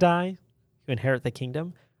heaven when you die, who inherit the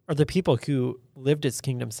kingdom, are the people who lived as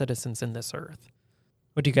kingdom citizens in this earth.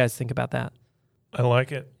 What do you guys think about that? I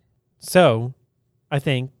like it. So I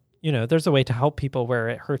think, there's a way to help people where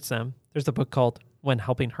it hurts them. There's a book called When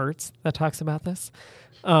Helping Hurts that talks about this.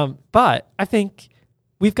 But I think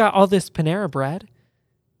we've got all this Panera bread.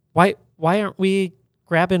 Why aren't we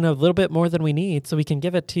grabbing a little bit more than we need so we can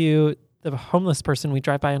give it to the homeless person we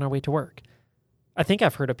drive by on our way to work? I think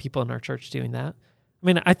I've heard of people in our church doing that. I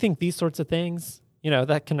mean, I think these sorts of things,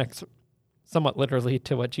 that connects somewhat literally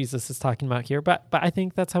to what Jesus is talking about here. But I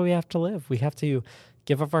think that's how we have to live. We have to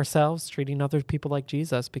give of ourselves, treating other people like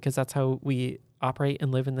Jesus, because that's how we operate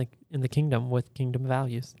and live in the kingdom with kingdom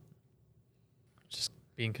values. Just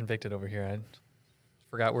being convicted over here. I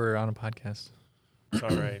forgot we're on a podcast. It's all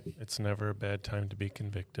right. It's never a bad time to be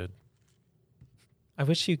convicted. I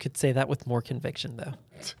wish you could say that with more conviction, though.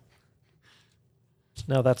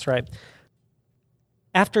 No, that's right.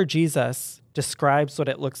 After Jesus describes what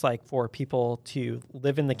it looks like for people to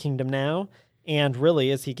live in the kingdom now, and really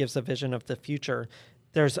as he gives a vision of the future,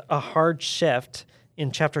 there's a hard shift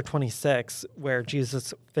in chapter 26 where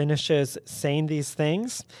Jesus finishes saying these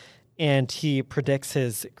things and he predicts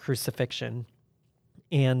his crucifixion.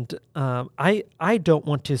 And I don't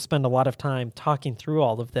want to spend a lot of time talking through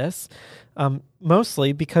all of this,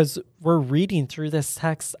 mostly because we're reading through this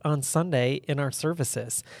text on Sunday in our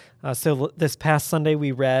services. So this past Sunday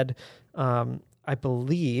we read, I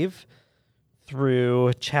believe,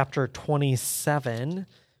 through chapter 27,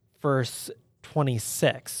 verse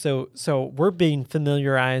 26. So we're being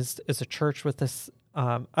familiarized as a church with this.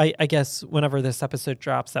 I guess whenever this episode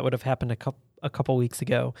drops, that would have happened a couple weeks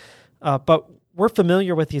ago. But we're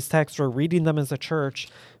familiar with these texts. We're reading them as a church.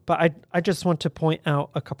 But I just want to point out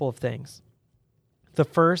a couple of things. The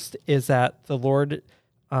first is that the Lord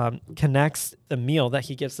connects the meal that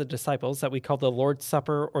he gives the disciples that we call the Lord's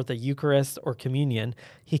Supper or the Eucharist or communion.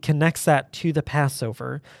 He connects that to the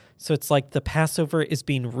Passover. So it's like the Passover is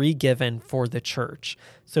being re-given for the church.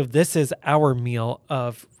 So this is our meal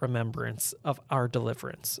of remembrance of our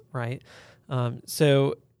deliverance, right?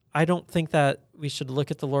 So I don't think that we should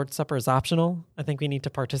look at the Lord's Supper as optional. I think we need to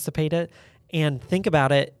participate it and think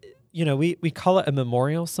about it. We call it a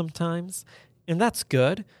memorial sometimes, and that's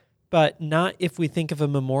good, but not if we think of a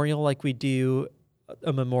memorial like we do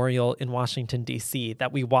a memorial in Washington, D.C.,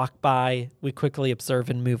 that we walk by, we quickly observe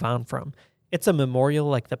and move on from. It's a memorial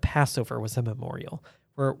like the Passover was a memorial,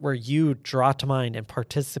 where you draw to mind and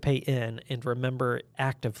participate in and remember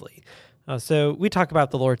actively. So we talk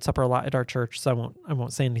about the Lord's Supper a lot at our church, so I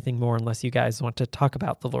won't say anything more unless you guys want to talk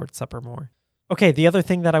about the Lord's Supper more. Okay, the other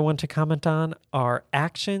thing that I want to comment on are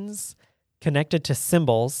actions connected to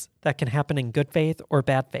symbols that can happen in good faith or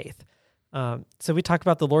bad faith. So we talk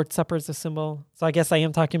about the Lord's Supper as a symbol. So I guess I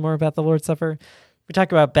am talking more about the Lord's Supper. We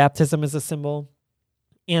talk about baptism as a symbol.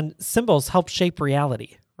 And symbols help shape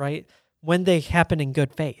reality, right? When they happen in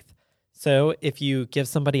good faith. So if you give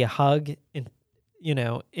somebody a hug and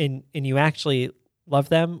you actually love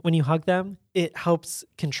them when you hug them, it helps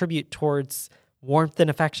contribute towards warmth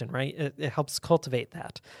and affection, right? It helps cultivate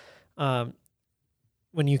that.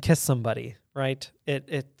 When you kiss somebody, right?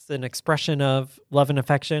 It's an expression of love and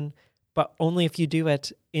affection, but only if you do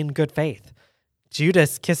it in good faith.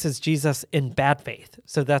 Judas kisses Jesus in bad faith.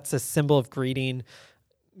 So that's a symbol of greeting,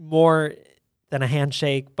 more than a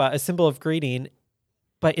handshake, but a symbol of greeting,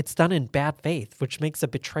 but it's done in bad faith, which makes a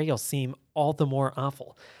betrayal seem all the more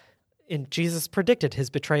awful. And Jesus predicted his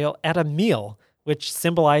betrayal at a meal, which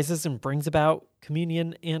symbolizes and brings about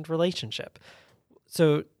communion and relationship.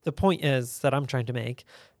 So the point is that I'm trying to make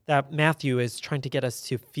that Matthew is trying to get us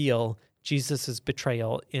to feel Jesus's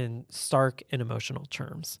betrayal in stark and emotional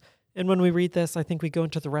terms. And when we read this, I think we go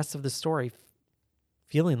into the rest of the story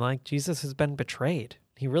feeling like Jesus has been betrayed.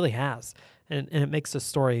 He really has. And it makes the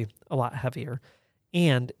story a lot heavier.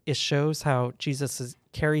 And it shows how Jesus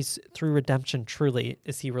carries through redemption truly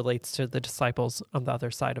as he relates to the disciples on the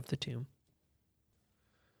other side of the tomb.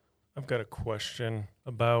 I've got a question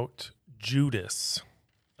about Judas.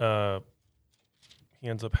 He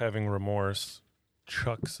ends up having remorse,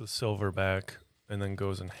 chucks the silver back, and then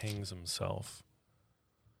goes and hangs himself.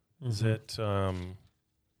 Is it,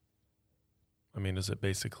 is it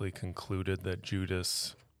basically concluded that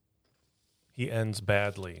Judas he ends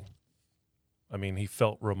badly. I mean, he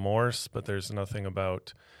felt remorse, but there's nothing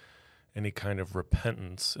about any kind of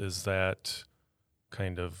repentance. Is that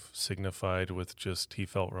kind of signified with just he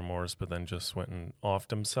felt remorse, but then just went and offed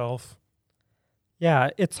himself?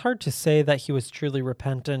 Yeah, it's hard to say that he was truly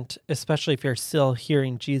repentant, especially if you're still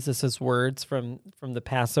hearing Jesus's words from the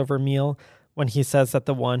Passover meal when he says that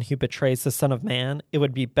the one who betrays the Son of Man, it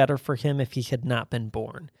would be better for him if he had not been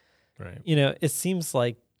born. Right. You know, it seems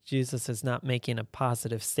like Jesus is not making a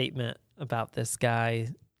positive statement about this guy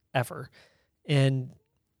ever. And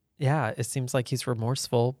yeah, it seems like he's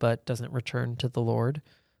remorseful, but doesn't return to the Lord.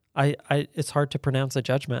 It's hard to pronounce a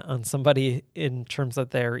judgment on somebody in terms of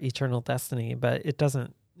their eternal destiny, but it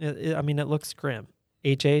doesn't. I mean, it looks grim.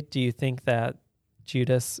 AJ, do you think that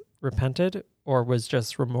Judas repented or was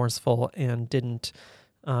just remorseful and didn't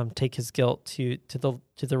take his guilt to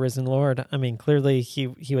the risen Lord? I mean, clearly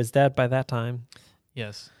he was dead by that time.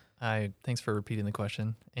 Yes. Thanks for repeating the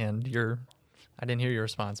question. And I didn't hear your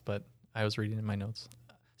response, but I was reading in my notes.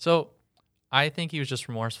 So I think he was just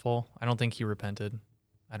remorseful. I don't think he repented.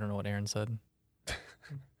 I don't know what Aaron said.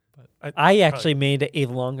 But I actually made a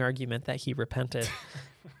long argument that he repented.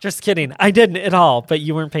 Just kidding. I didn't at all, but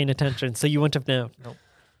you weren't paying attention, so you wouldn't have known. Nope.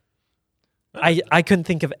 I couldn't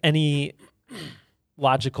think of any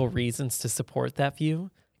logical reasons to support that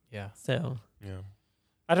view. Yeah. So Yeah.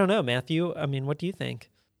 I don't know, Matthew. I mean, what do you think?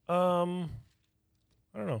 I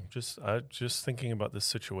don't know. Just thinking about this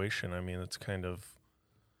situation. I mean, it's kind of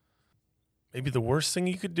maybe the worst thing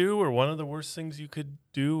you could do, or one of the worst things you could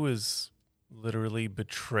do, is literally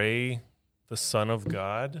betray the Son of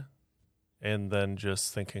God. And then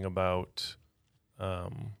just thinking about,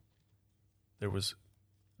 there was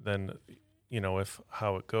then, if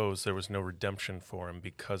how it goes, there was no redemption for him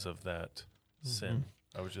because of that sin.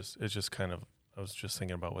 I was just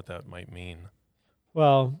thinking about what that might mean.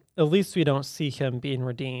 Well, at least we don't see him being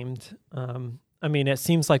redeemed. I mean, it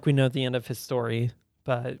seems like we know the end of his story,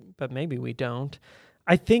 but maybe we don't.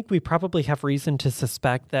 I think we probably have reason to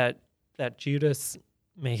suspect that Judas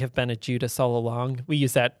may have been a Judas all along. We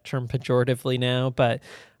use that term pejoratively now, but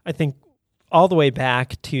I think all the way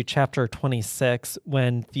back to chapter 26,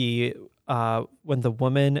 when the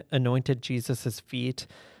woman anointed Jesus's feet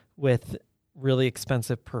with really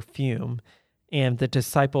expensive perfume, and the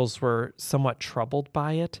disciples were somewhat troubled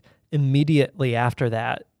by it. Immediately after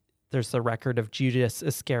that, there's the record of Judas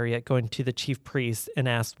Iscariot going to the chief priest and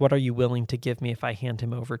asked, "What are you willing to give me if I hand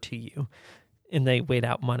him over to you?" And they weighed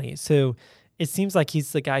out money. So it seems like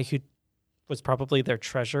he's the guy who was probably their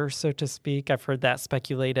treasurer, so to speak. I've heard that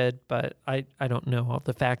speculated, but I don't know all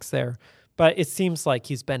the facts there. But it seems like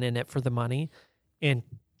he's been in it for the money. And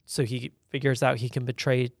so he figures out he can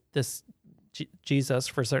betray this Jesus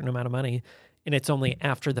for a certain amount of money. And it's only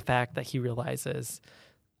after the fact that he realizes,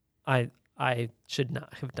 I should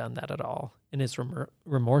not have done that at all, and is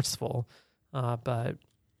remorseful. But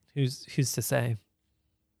who's to say?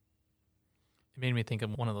 It made me think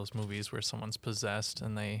of one of those movies where someone's possessed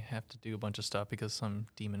and they have to do a bunch of stuff because some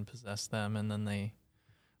demon possessed them, and then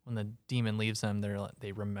when the demon leaves them,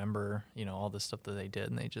 they remember all the stuff that they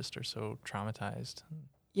did, and they just are so traumatized.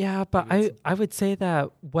 Yeah, but I would say that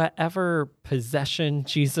whatever possession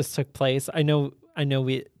Jesus took place, I know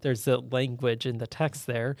there's a language in the text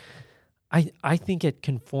there. I think it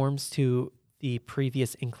conforms to the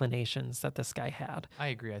previous inclinations that this guy had. I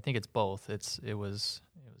agree. I think it's both. It was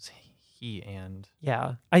he and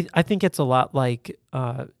yeah. I think it's a lot like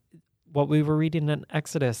what we were reading in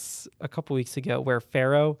Exodus a couple weeks ago, where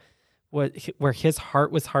Pharaoh, where his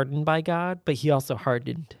heart was hardened by God, but he also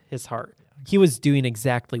hardened his heart. He was doing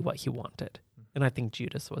exactly what he wanted, and I think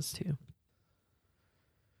Judas was too.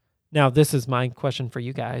 Now, this is my question for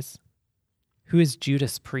you guys. Who is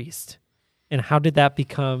Judas Priest? And how did that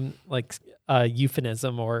become like a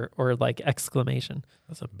euphemism or like exclamation?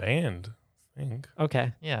 That's a band, I think.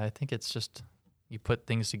 Okay. Yeah, I think it's just you put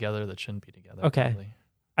things together that shouldn't be together. Okay. Really.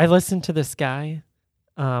 I listened to this guy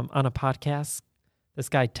on a podcast, this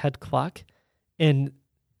guy Ted Kluck, and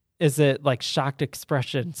is it like shocked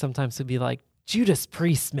expression? Sometimes it'd be like, Judas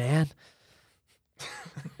Priest, man.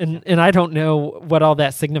 and I don't know what all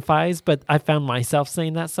that signifies, but I found myself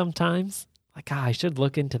saying that sometimes. Like, I should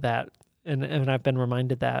look into that. And I've been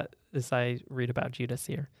reminded that as I read about Judas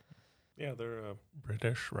here. Yeah, they're a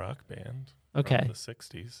British rock band. Okay. From the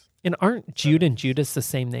 60s. And aren't Jude and Judas the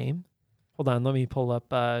same name? Hold on, let me pull up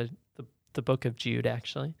the book of Jude,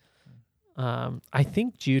 actually. I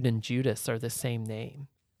think Jude and Judas are the same name.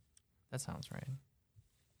 That sounds right.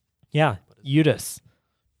 Yeah, Judas,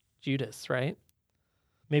 right?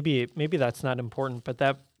 Maybe that's not important, but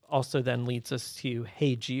that also then leads us to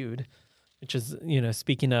Hey Jude, which is,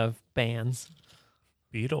 speaking of bands.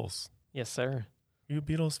 Beatles. Yes, sir. You a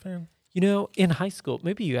Beatles fan? In high school,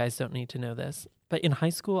 maybe you guys don't need to know this, but in high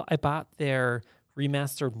school, I bought their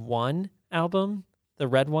remastered One album, the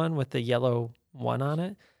red one with the yellow one on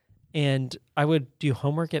it. And I would do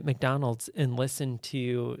homework at McDonald's and listen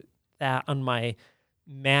to that on my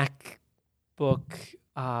MacBook.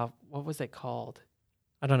 What was it called?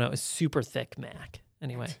 I don't know. It was super thick Mac.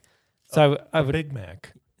 Anyway, so I would Big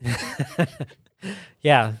Mac.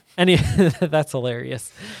 Yeah. That's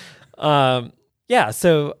hilarious.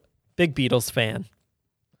 So big Beatles fan.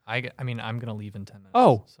 I mean, I'm going to leave in 10 minutes.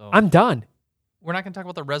 Oh, so I'm done. we're not going to talk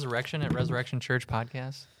about the resurrection at Resurrection Church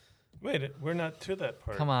podcast? Wait, we're not to that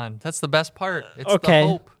part. Come on. That's the best part. It's Okay. the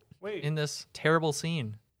hope Wait. in this terrible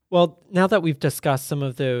scene. Well, now that we've discussed some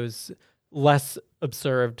of those less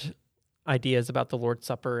observed ideas about the Lord's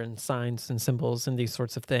Supper and signs and symbols and these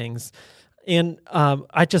sorts of things, and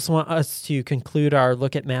I just want us to conclude our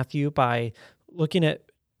look at Matthew by looking at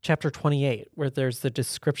chapter 28, where there's the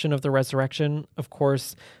description of the resurrection. Of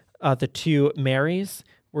course, the two Marys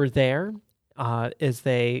were there as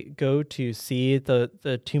they go to see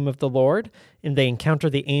the tomb of the Lord, and they encounter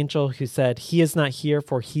the angel who said, "He is not here,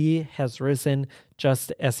 for he has risen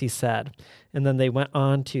just as he said." And then they went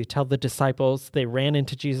on to tell the disciples. They ran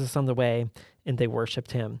into Jesus on the way, and they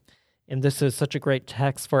worshiped him. And this is such a great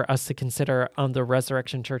text for us to consider on the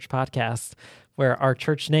Resurrection Church podcast, where our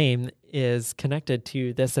church name is connected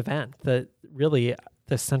to this event, the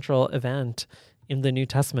central event in the New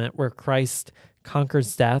Testament where Christ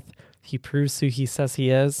conquers death. He proves who he says he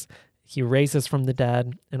is. He raises from the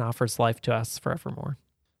dead and offers life to us forevermore.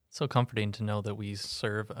 So comforting to know that we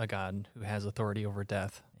serve a God who has authority over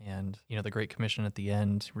death. And, the Great Commission at the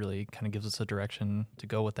end really kind of gives us a direction to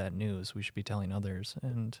go with that news. We should be telling others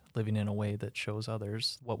and living in a way that shows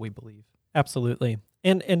others what we believe. Absolutely.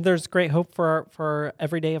 And there's great hope for our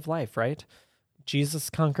every day of life, right? Jesus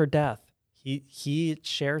conquered death. He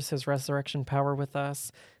shares his resurrection power with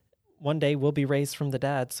us. One day we'll be raised from the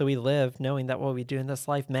dead, so we live knowing that what we do in this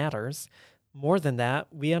life matters. More than that,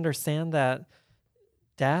 we understand that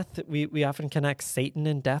death, we often connect Satan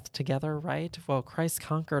and death together, right? Well, Christ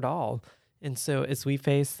conquered all. And so as we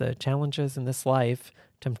face the challenges in this life,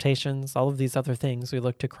 temptations, all of these other things, we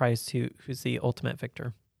look to Christ who's the ultimate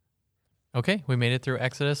victor. Okay, we made it through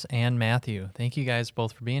Exodus and Matthew. Thank you guys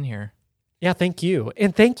both for being here. Yeah, thank you.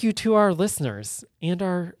 And thank you to our listeners and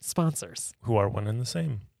our sponsors. Who are one and the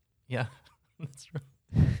same. Yeah, that's right.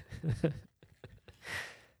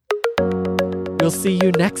 We'll see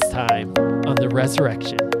you next time on the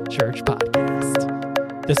Resurrection Church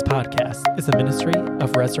podcast. This podcast is a ministry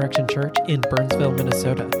of Resurrection Church in Burnsville,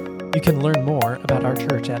 Minnesota. You can learn more about our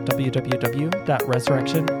church at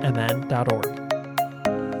www.resurrectionmn.org.